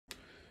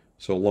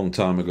So a long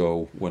time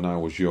ago, when I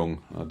was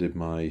young, I did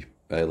my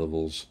A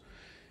levels.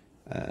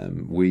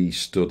 We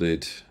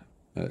studied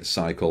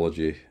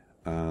psychology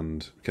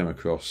and came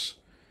across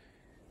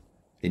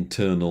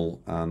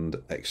internal and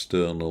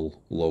external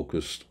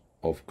locus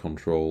of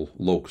control,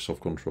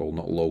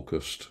 not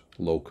locust,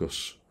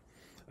 locus,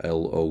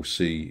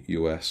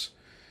 Locus.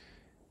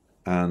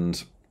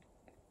 And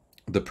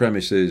the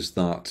premise is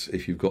that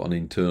if you've got an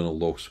internal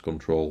locus of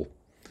control,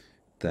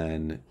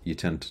 then you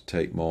tend to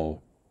take more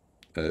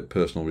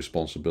personal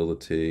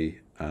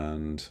responsibility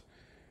and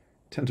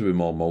tend to be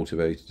more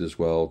motivated as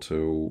well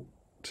to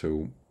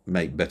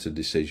make better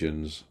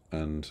decisions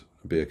and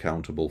be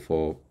accountable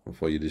for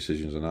your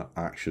decisions and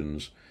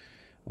actions.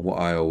 And what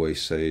I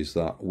always say is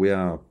that we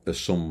are a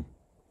sum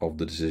of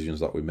the decisions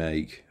that we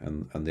make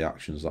and the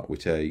actions that we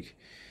take.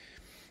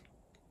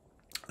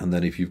 And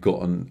then if you've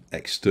got an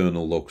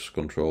external locus of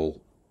control,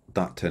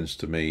 that tends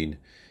to mean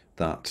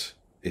that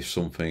if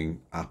something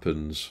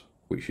happens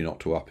which you're not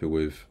too happy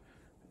with,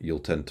 you'll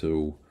tend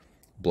to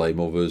blame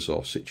others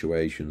or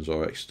situations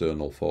or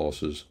external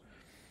forces.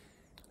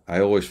 I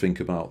always think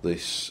about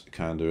this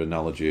kind of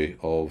analogy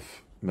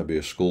of maybe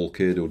a school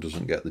kid who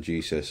doesn't get the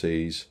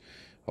GCSEs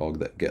or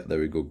get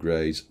very good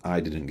grades. I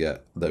didn't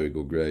get very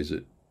good grades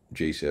at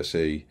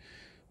GCSE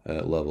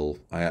level.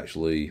 I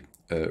actually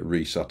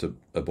resat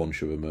a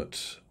bunch of them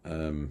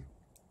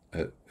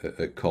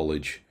at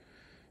college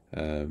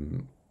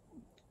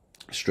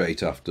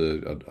straight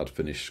after I'd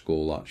finished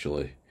school,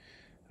 actually.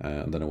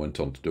 And then I went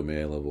on to do my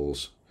A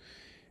levels.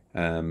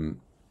 But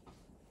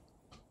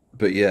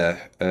yeah,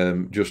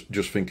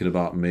 just thinking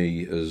about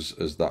me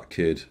as that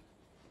kid,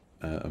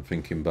 and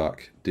thinking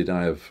back, did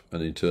I have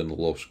an internal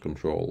locus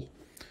control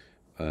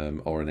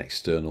or an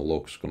external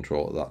locus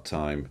control at that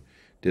time?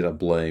 Did I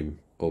blame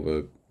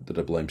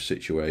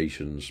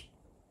situations?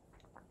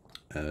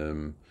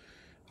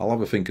 I'll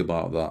have a think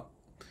about that.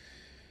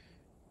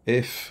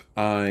 If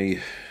I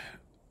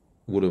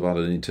would have had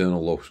an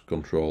internal locus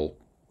control,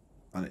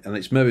 and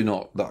it's maybe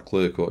not that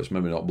clear cut, it's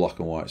maybe not black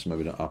and white, it's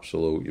maybe not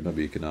absolute.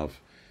 Maybe you can have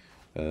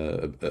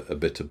a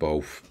bit of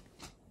both.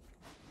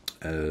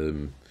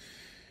 But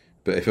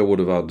if I would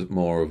have had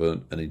more of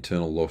an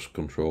internal loss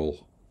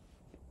control,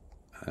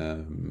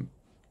 then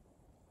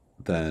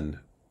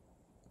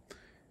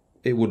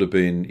it would have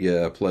been,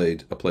 yeah, I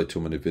played too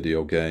many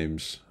video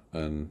games,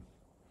 and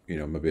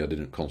maybe I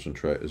didn't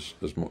concentrate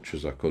as much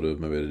as I could have.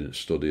 Maybe I didn't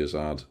study as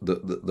hard.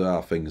 There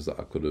are things that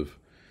I could have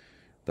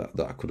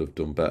that I could have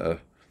done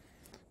better.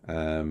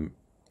 I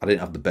didn't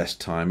have the best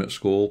time at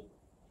school,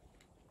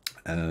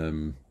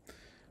 and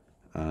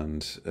I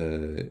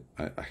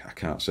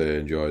can't say I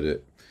enjoyed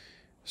it.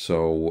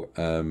 So,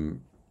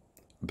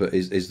 but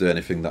is there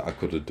anything that I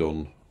could have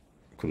done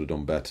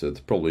better? There's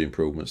probably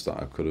improvements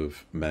that I could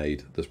have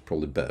made. There's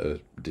probably better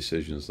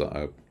decisions that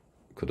I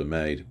could have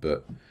made.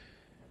 But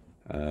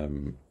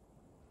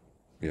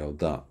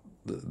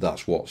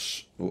that's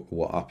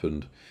what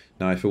happened.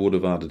 Now, if I would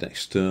have had an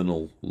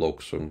external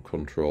locus of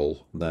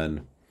control,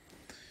 then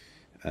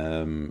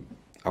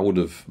I would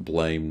have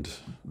blamed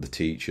the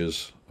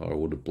teachers, or I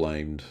would have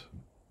blamed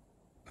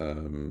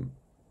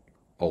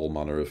all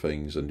manner of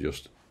things, and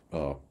just,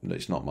 oh,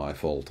 it's not my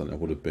fault, and I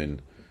would have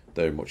been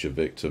very much a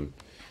victim.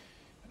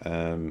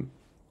 But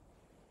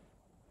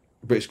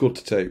it's good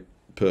to take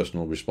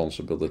personal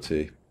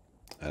responsibility,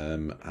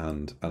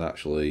 and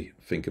actually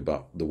think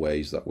about the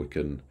ways that we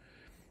can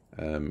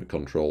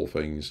control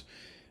things.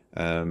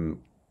 Back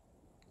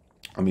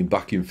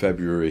in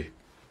February,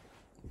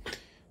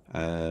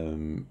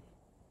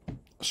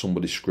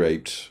 somebody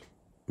scraped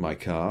my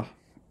car.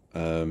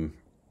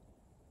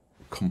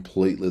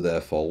 Completely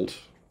their fault.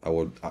 I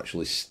was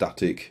actually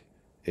static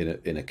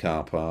in a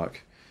car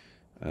park,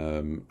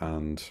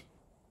 and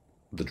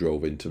they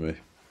drove into me.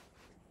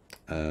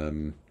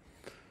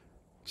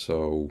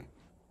 So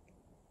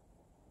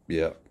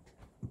yeah,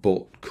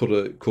 but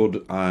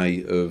could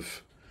I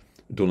have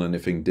done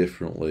anything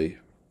differently?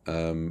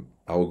 I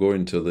will go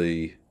into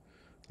the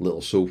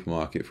little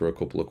supermarket for a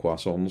couple of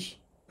croissants.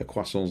 A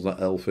croissant's that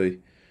healthy.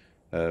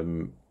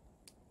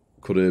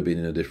 Could have been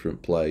in a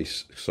different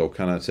place. So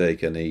can I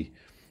take any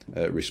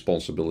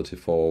responsibility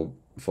for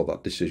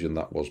that decision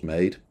that was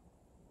made?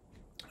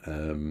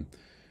 And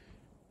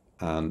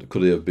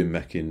could I have been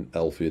making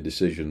healthier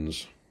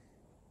decisions?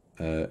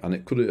 And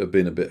it could have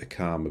been a bit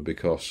calmer,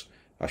 because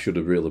I should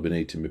have really been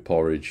eating my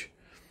porridge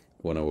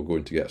when I was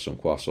going to get some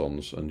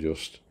croissants, and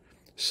just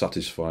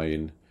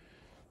satisfying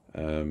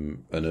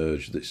an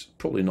urge that's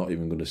probably not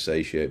even going to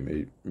satiate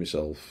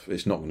myself.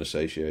 It's not going to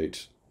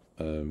satiate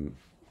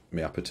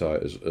my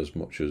appetite as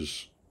much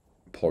as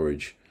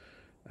porridge.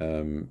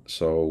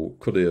 So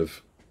could I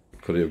have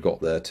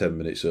got there 10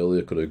 minutes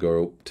earlier? Could I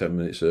go up 10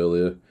 minutes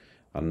earlier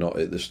and not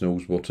hit the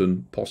snooze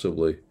button?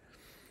 Possibly.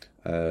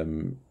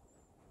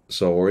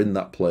 So we're in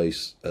that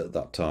place at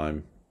that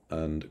time,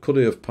 and could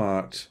I have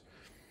parked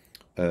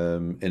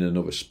in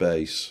another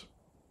space?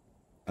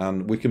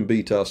 And we can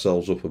beat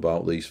ourselves up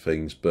about these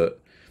things,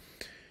 but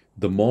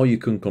the more you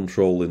can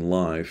control in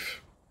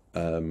life,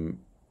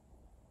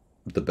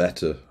 the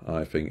better,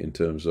 I think, in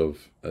terms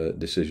of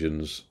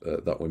decisions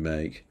that we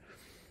make.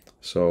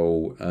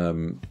 So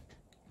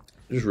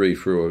just read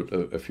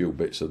through a few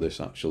bits of this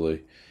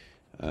actually.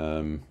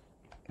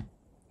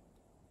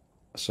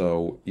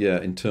 So yeah,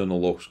 internal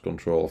locus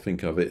control. I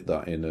think I've hit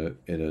that in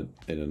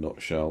a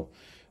nutshell.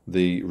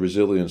 The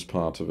resilience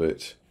part of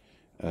it,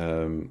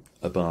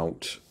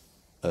 about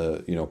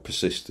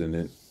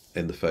persisting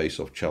in the face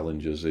of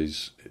challenges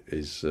is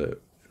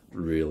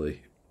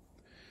really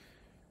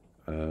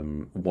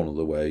one of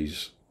the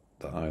ways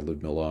that I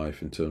live my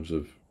life in terms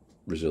of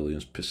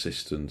resilience,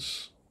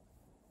 persistence,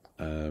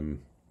 and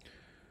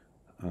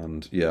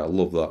yeah, I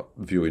love that,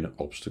 viewing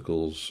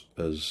obstacles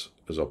as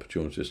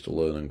opportunities to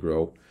learn and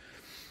grow.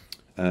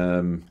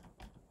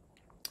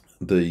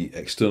 The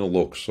external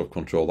locus of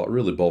control, that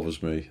really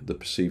bothers me. The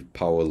perceived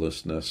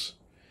powerlessness,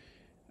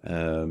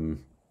 the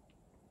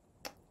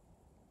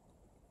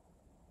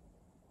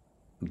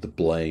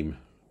blaming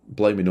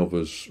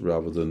others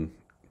rather than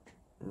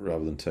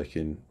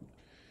taking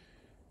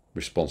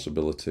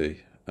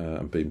responsibility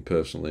and being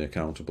personally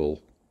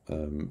accountable,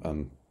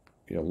 and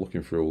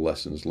looking through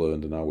lessons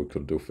learned and how we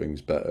could do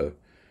things better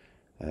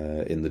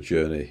in the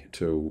journey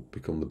to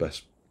become the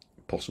best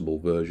possible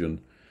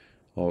version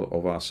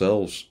of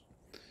ourselves.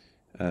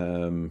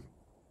 And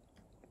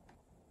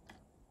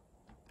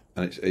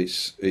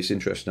it's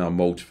interesting how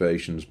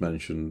motivation's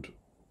mentioned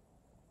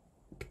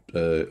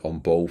on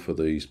both of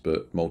these,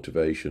 but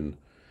motivation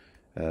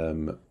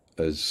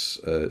as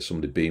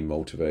somebody being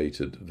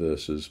motivated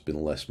versus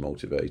being less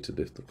motivated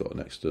if they've got an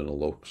external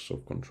locus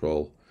of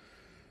control,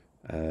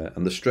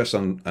 and the stress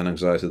and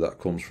anxiety that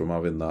comes from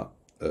having that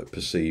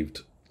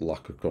perceived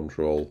lack of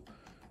control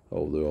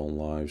over their own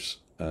lives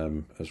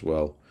as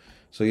well.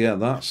 So yeah,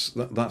 that's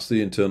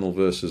the internal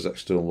versus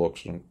external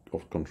locus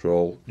of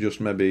control.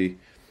 Just maybe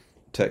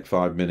take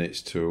 5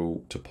 minutes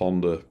to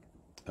ponder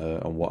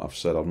on what I've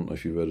said. I don't know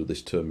if you've heard of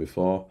this term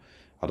before.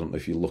 I don't know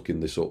if you're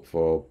looking this up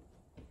for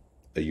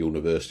a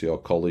university or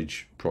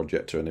college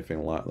project or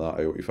anything like that.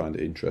 I hope you find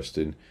it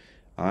interesting.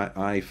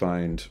 I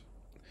find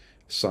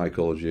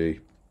psychology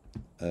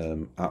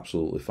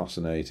absolutely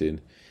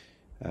fascinating.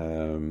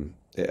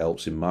 It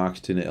helps in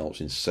marketing, it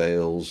helps in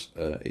sales,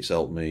 it's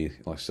helped me,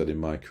 like I said, in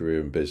my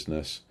career and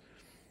business.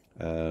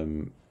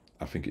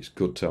 I think it's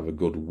good to have a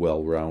good,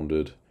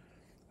 well-rounded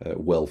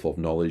wealth of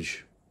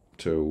knowledge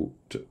to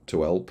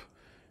help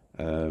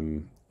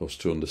us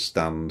to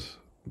understand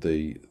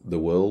the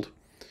world.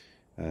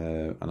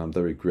 And I'm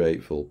very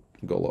grateful.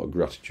 I've got a lot of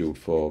gratitude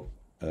for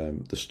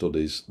the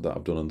studies that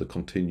I've done and the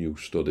continued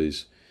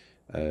studies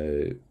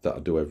that I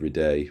do every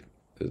day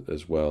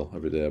as well,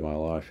 every day of my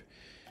life.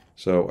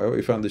 So I hope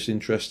you found this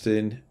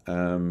interesting.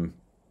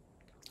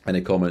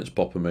 Any comments,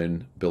 pop them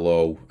in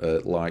below.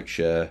 Like,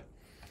 share,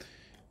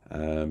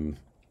 and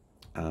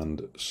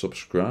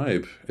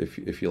subscribe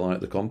if you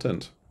like the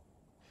content.